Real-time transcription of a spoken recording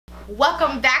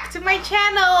Welcome back to my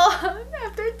channel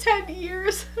after 10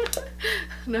 years.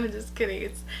 No, I'm just kidding.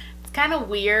 It's kind of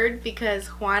weird because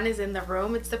Juan is in the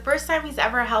room. It's the first time he's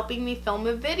ever helping me film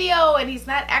a video and he's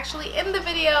not actually in the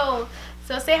video.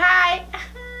 So say hi.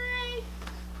 Hi.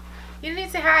 You didn't need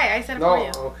to say hi. I said it for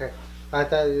you. No, okay. I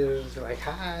thought it was like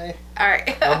hi.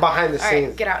 Alright. I'm behind the scenes.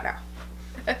 Alright, get out now.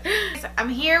 I'm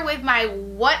here with my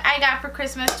what I got for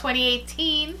Christmas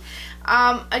 2018.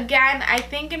 Again, I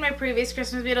think in my previous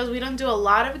Christmas videos we don't do a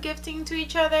lot of gifting to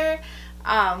each other,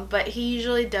 but he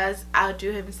usually does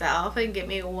outdo himself and get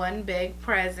me one big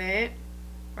present.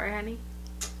 Right, honey?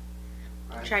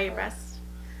 Try your best.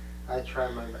 I try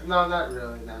my best. No, not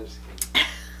really. No, I'm just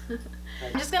kidding.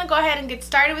 I'm just gonna go ahead and get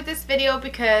started with this video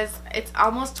because it's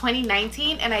almost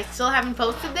 2019 and I still haven't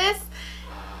posted this,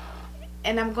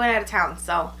 and I'm going out of town,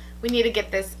 so we need to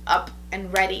get this up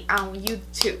and ready on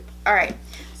YouTube. Alright,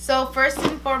 so first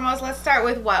and foremost, let's start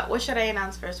with what should I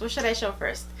announce first? What should I show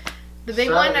first? The big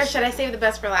one, or should I save the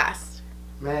best for last?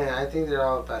 Man, I think they're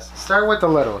all best. Start with the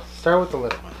little ones. Start with the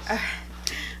little ones.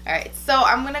 Alright, so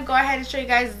I'm going to go ahead and show you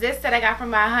guys this that I got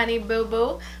from my honey boo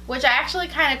boo, which I actually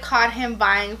kind of caught him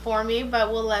buying for me,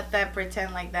 but we'll let that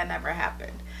pretend like that never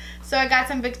happened. So I got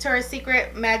some Victoria's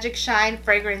Secret Magic Shine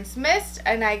Fragrance Mist,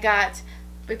 and I got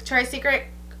Victoria's Secret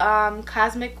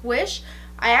Cosmic Wish.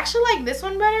 I actually like this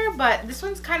one better, but this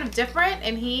one's kind of different,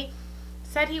 and he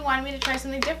said he wanted me to try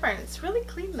something different. It's really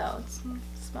clean though. It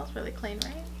smells really clean,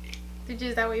 right?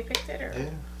 Is that why you picked it? Or?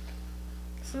 Yeah.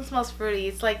 This one smells fruity.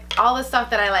 It's like all the stuff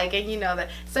that I like, and you know that.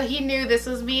 So he knew this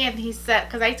was me, and he said,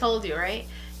 because I told you, right?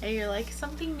 And you're like,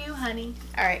 something new, honey.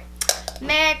 Alright,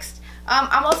 next.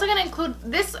 I'm also going to include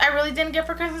this. I really didn't get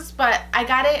for Christmas, but I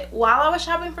got it while I was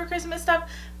shopping for Christmas stuff.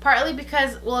 Partly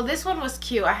because, well, this one was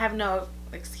cute. I have no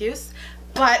excuse.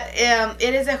 But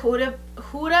it is a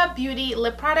Huda Beauty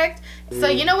lip product. So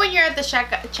you know when you're at the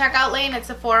checkout lane at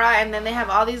Sephora, and then they have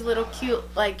all these little cute,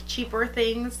 like, cheaper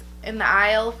things in the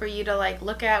aisle for you to, like,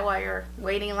 look at while you're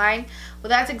waiting in line? Well,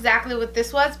 that's exactly what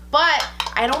this was. But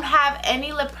I don't have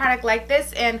any lip product like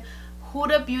this, and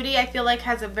Huda Beauty, I feel like,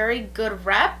 has a very good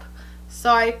rep.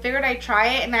 So I figured I'd try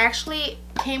it, and I actually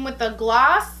came with the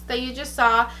gloss that you just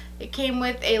saw. It came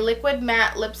with a liquid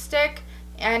matte lipstick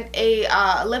and a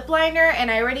lip liner,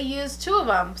 and I already used two of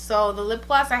them. So the lip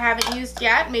gloss I haven't used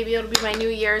yet. Maybe it'll be my New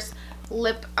Year's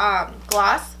lip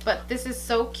gloss, but this is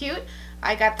so cute.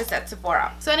 I got this at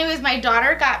Sephora. So anyways, my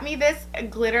daughter got me this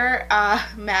glitter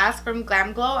mask from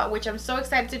Glam Glow, which I'm so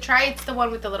excited to try. It's the one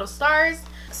with the little stars.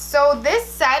 So this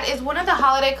set is one of the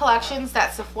holiday collections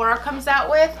that Sephora comes out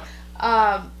with.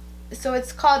 So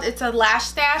it's a lash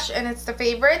stash, and it's the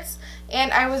favorites,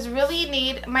 and I was really in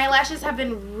need. My lashes have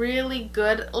been really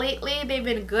good lately. They've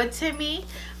been good to me.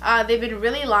 They've been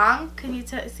really long. Can you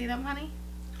see them, honey?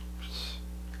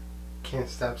 Can't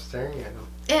stop staring at them.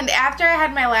 And after I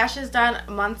had my lashes done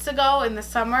months ago in the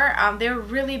summer, they were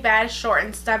really bad, short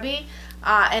and stubby,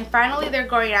 and finally they're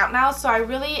growing out now. So I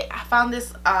really found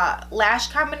this lash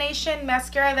combination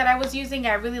mascara that I was using.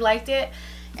 I really liked it,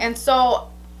 and so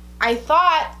I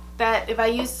thought that if I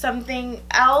used something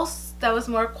else that was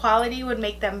more quality would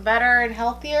make them better and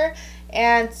healthier.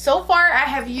 And so far I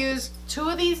have used two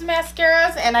of these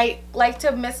mascaras, and I like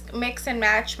to mix and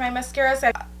match my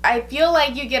mascaras. I feel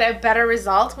like you get a better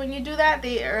result when you do that.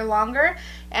 They are longer,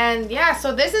 and yeah,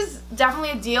 so this is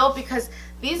definitely a deal because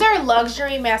these are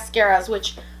luxury mascaras,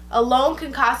 which alone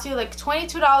can cost you like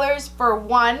 $22 for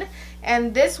one,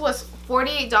 and this was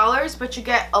 $48, but you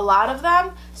get a lot of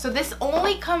them. So this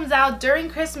only comes out during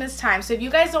Christmas time, so if you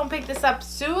guys don't pick this up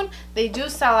soon, they do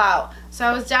sell out. So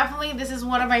I was definitely, this is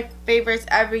one of my favorites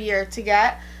every year to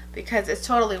get because it's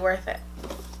totally worth it.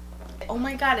 Oh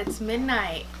my god, it's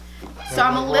midnight, so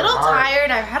I'm a little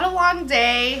tired. I've had a long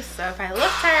day, so if I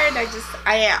look tired,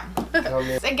 I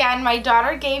am. Again, my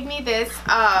daughter gave me this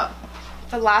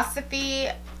Philosophy,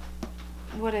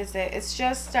 what is it? It's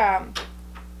just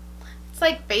it's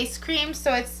like face cream.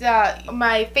 So it's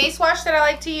my face wash that I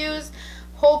like to use,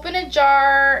 Hope in a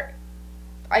Jar,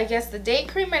 I guess the day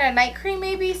cream and a night cream,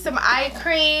 maybe some eye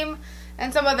cream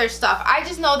and some other stuff. I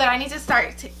just know that I need to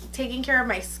start taking care of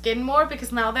my skin more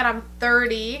because now that I'm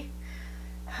 30,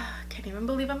 can't even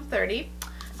believe I'm 30,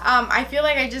 I feel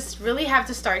like I just really have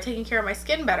to start taking care of my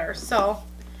skin better. So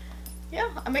yeah,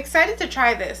 I'm excited to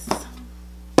try this.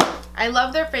 I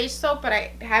love their face soap, but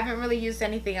I haven't really used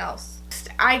anything else.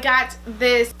 I got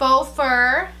this faux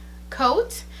fur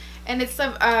coat, and it's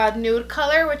a nude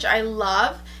color, which I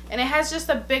love, and it has just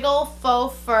a big old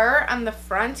faux fur on the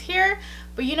front here.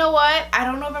 But you know what, I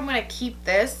don't know if I'm gonna keep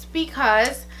this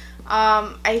because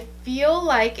I feel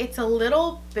like it's a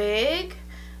little big.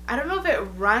 I don't know if it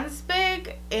runs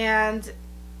big, and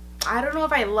I don't know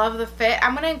if I love the fit.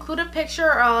 I'm going to include a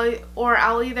picture, or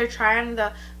I'll either try on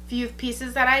the few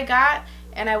pieces that I got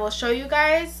and I will show you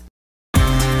guys.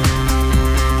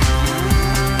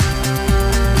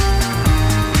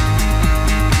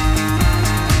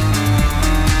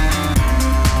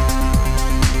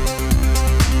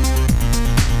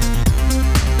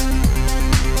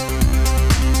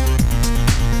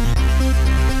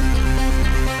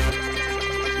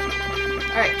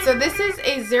 So this is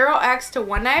a 0X to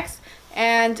 1X,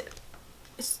 and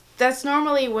that's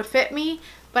normally would fit me,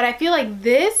 but I feel like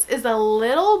this is a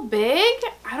little big.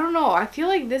 I don't know. I feel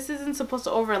like this isn't supposed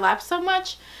to overlap so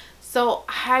much. So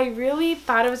I really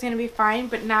thought it was going to be fine,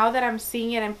 but now that I'm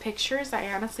seeing it in pictures,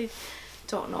 I honestly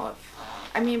don't know if...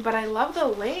 I mean, but I love the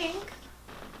length.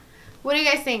 What do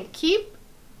you guys think? Keep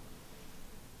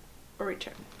or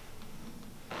return?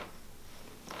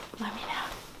 Let me know.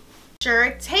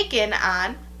 Sure, taken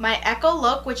on my Echo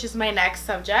look, which is my next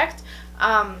subject.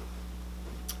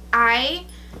 I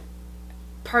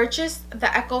purchased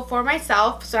the Echo for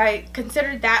myself, so I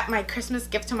considered that my Christmas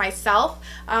gift to myself,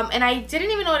 and I didn't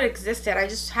even know it existed. I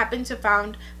just happened to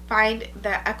find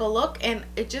the Echo look, and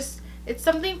it's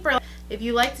something for if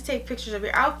you like to take pictures of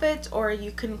your outfits, or you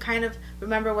can kind of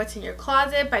remember what's in your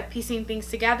closet by piecing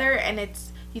things together, and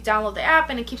you download the app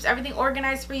and it keeps everything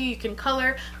organized for you. You can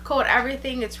color code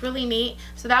everything. It's really neat.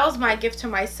 So that was my gift to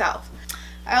myself.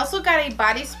 I also got a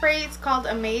body spray. It's called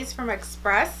Amaze from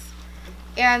Express.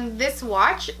 And this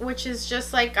watch, which is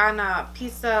just like on a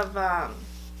piece of,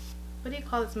 what do you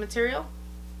call this material?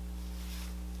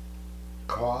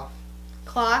 Cloth.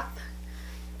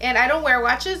 And I don't wear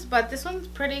watches, but this one's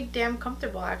pretty damn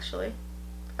comfortable actually.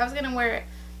 I was going to wear it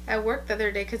at work the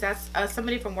other day because that's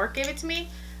somebody from work gave it to me.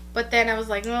 But then I was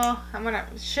like, no,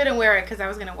 shouldn't wear it because I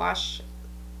was gonna wash,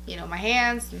 you know, my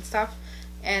hands and stuff.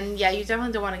 And yeah, you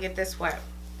definitely don't want to get this wet.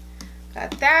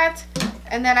 Got that.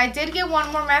 And then I did get one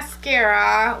more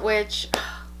mascara, which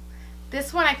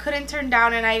this one I couldn't turn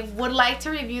down, and I would like to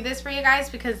review this for you guys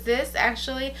because this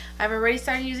actually I've already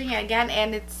started using it again,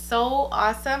 and it's so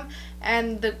awesome.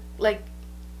 And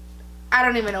I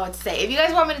don't even know what to say. If you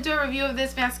guys want me to do a review of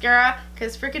this mascara,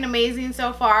 because it's freaking amazing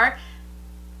so far,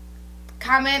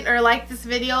 comment or like this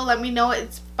video. Let me know.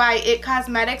 It's by It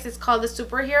Cosmetics. It's called the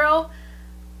Superhero.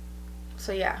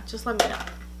 So yeah, just let me know.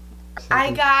 I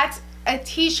got a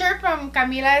t-shirt from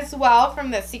Camila as well,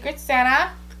 from the Secret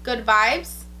Santa. Good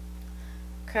vibes.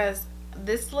 Because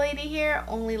this lady here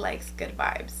only likes good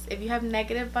vibes. If you have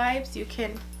negative vibes, you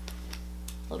can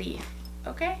leave.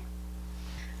 Okay?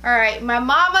 Alright, my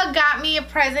mama got me a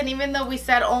present, even though we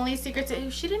said only Secret Santa.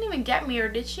 She didn't even get me, or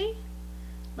did she?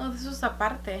 No, this was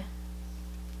aparte.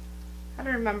 I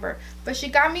don't remember, but she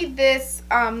got me this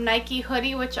Nike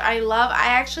hoodie, which I love. I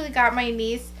actually got my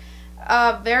niece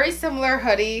a very similar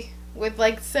hoodie with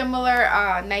like similar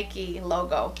Nike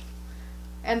logo,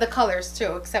 and the colors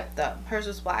too, except hers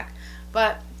was black.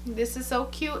 But this is so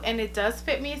cute, and it does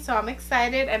fit me, so I'm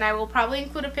excited. And I will probably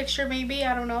include a picture, maybe,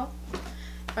 I don't know,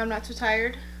 if I'm not too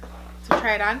tired to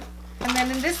try it on. And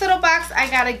then in this little box I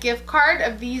got a gift card,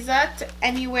 a Visa to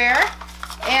Anywhere,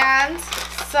 and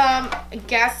some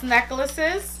Guess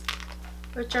necklaces,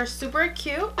 which are super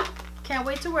cute. Can't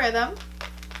wait to wear them.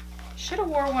 Should have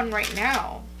wore one right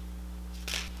now.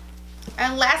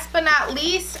 And last but not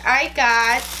least, I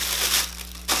got,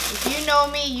 if you know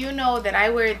me, you know that I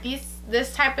wear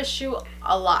this type of shoe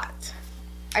a lot.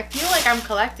 I feel like I'm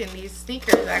collecting these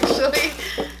sneakers actually.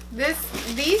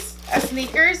 These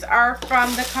sneakers are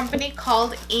from the company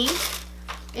called Ink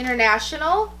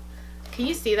International. Can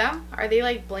you see them? Are they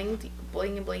like blingy?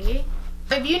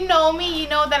 If you know me, you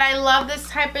know that I love this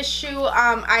type of shoe.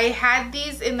 I had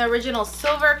these in the original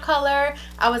silver color.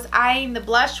 I was eyeing the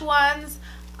blush ones.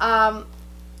 And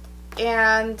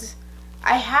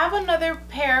I have another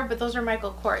pair, but those are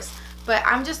Michael Kors. But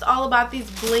I'm just all about these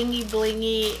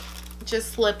blingy,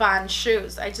 just slip-on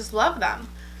shoes. I just love them.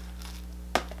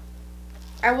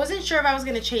 I wasn't sure if I was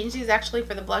going to change these actually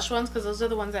for the blush ones, because those are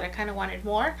the ones that I kind of wanted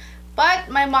more. But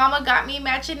my mama got me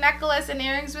matching necklace and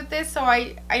earrings with this, so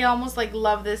I almost like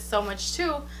love this so much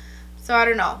too. So I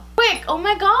don't know. Quick, oh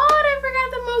my god, I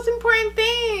forgot the most important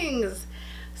things.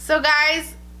 So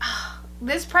guys,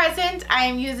 this present I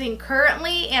am using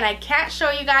currently, and I can't show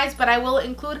you guys, but I will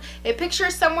include a picture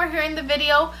somewhere here in the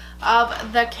video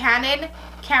of the Canon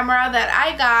camera that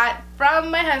I got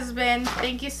from my husband.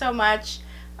 Thank you so much.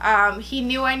 He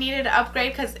knew I needed to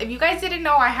upgrade, because if you guys didn't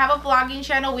know, I have a vlogging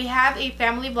channel. We have a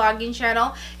family vlogging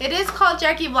channel. It is called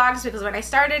Jacki Vlogs because when I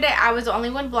started it, I was the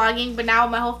only one vlogging, but now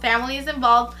my whole family is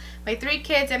involved, my 3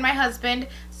 kids and my husband.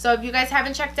 So if you guys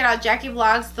haven't checked it out, Jacki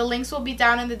Vlogs, the links will be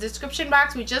down in the description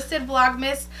box. We just did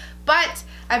Vlogmas But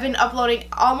I've been uploading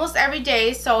almost every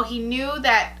day, so he knew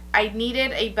that I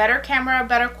needed a better camera,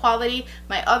 better quality.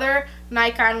 My other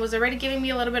Nikon was already giving me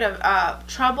a little bit of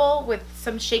trouble with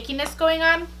some shakiness going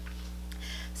on.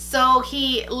 So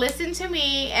he listened to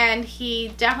me, and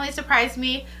he definitely surprised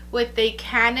me with the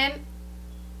Canon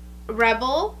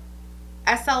Rebel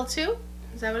SL2.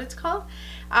 Is that what it's called?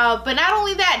 But not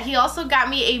only that, he also got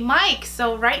me a mic.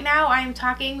 So right now I'm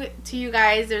talking to you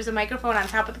guys. There's a microphone on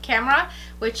top of the camera,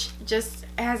 which just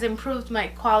has improved my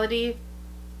quality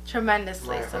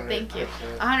tremendously. So thank you.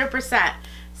 100%.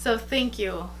 So thank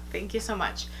you. Thank you so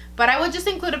much. But I will just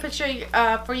include a picture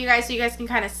for you guys so you guys can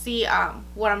kind of see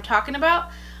what I'm talking about.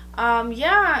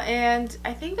 Yeah, and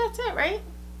I think that's it, right?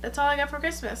 That's all I got for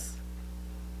Christmas.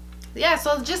 Yeah,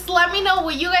 so just let me know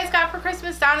what you guys got for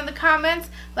Christmas down in the comments.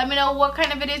 Let me know what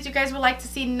kind of videos you guys would like to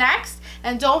see next.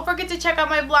 And don't forget to check out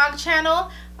my vlog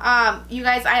channel. You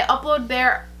guys, I upload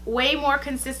there way more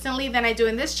consistently than I do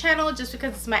in this channel just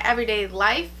because it's my everyday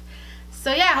life.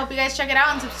 So yeah, I hope you guys check it out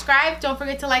and subscribe. Don't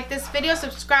forget to like this video,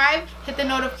 subscribe, hit the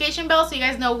notification bell so you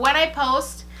guys know when I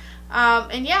post.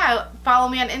 And yeah, follow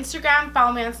me on Instagram,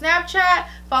 follow me on Snapchat,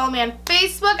 follow me on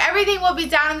Facebook. Everything will be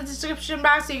down in the description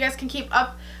box so you guys can keep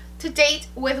up to date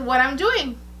with what I'm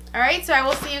doing. Alright, so I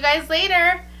will see you guys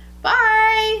later.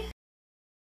 Bye!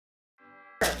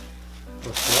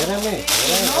 Pues espérame,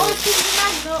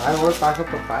 espérame. No, Ahí voy paso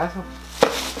por paso.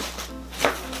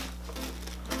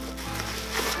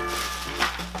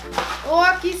 Oh,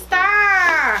 aquí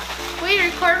está! Wait,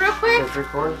 record real quick? Just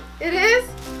record. It is?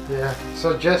 Yeah.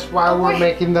 So just while we're wait.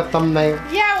 making the thumbnail.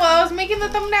 Yeah, well, I was making the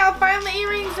thumbnail. Find the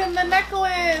earrings and the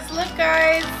necklace. Look,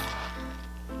 guys.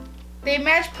 They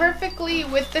match perfectly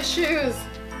with the shoes.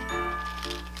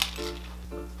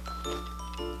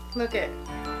 Look it.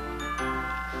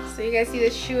 So you guys see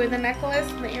the shoe and the necklace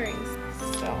and the earrings.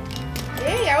 So,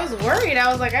 hey, I was worried.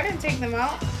 I was like, I didn't take them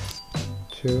out.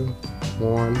 2,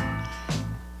 1,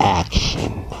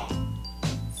 action.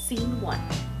 Scene 1.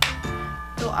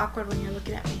 A little awkward when you're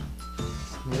looking at me.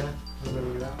 Yeah, I'm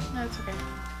gonna do that. No, it's okay.